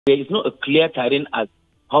There is not a clear terrain as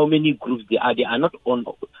how many groups they are. They are not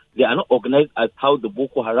organized as how the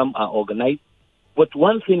Boko Haram are organized. But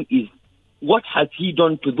one thing is, what has he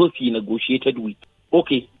done to those he negotiated with?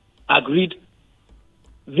 Okay, agreed.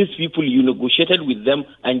 These people, you negotiated with them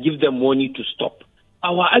and give them money to stop.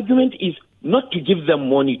 Our argument is not to give them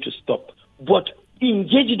money to stop, but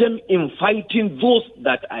engage them in fighting those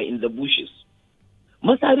that are in the bushes.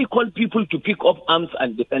 Masari called people to pick up arms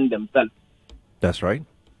and defend themselves. That's right.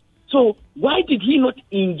 So why did he not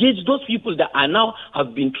engage those people that are now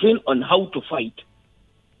have been trained on how to fight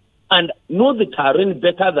and know the terrain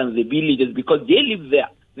better than the villagers, because they live there.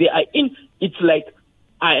 They are in. It's like,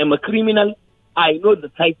 I am a criminal. I know the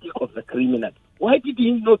psyche of the criminal. Why did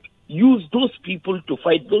he not use those people to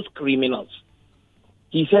fight those criminals?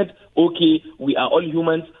 He said, okay, we are all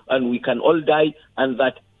humans and we can all die, and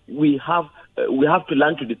that we have to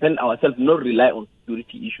learn to defend ourselves, not rely on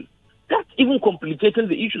security issues. That's even complicating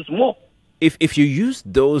the issues more. If you use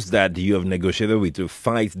those that you have negotiated with to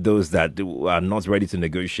fight those that are not ready to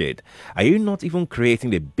negotiate, are you not even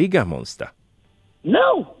creating a bigger monster?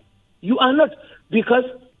 No, you are not, because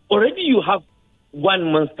already you have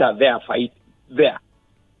one monster there fight there.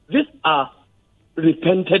 These are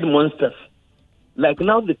repented monsters, like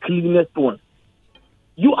now the cleanest one.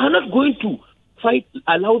 You are not going to fight,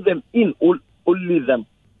 allow them in, only them.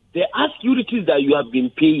 There are securities that you have been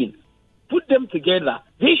paying. Put them together.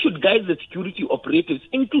 They should guide the security operatives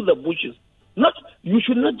into the bushes. You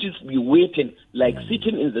should not just be waiting, like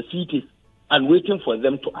sitting in the cities and waiting for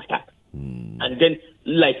them to attack. And then,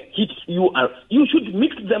 like, hit you. You should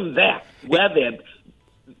mix them there, where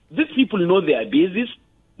these people know their bases,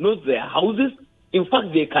 know their houses. In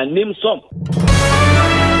fact, they can name some.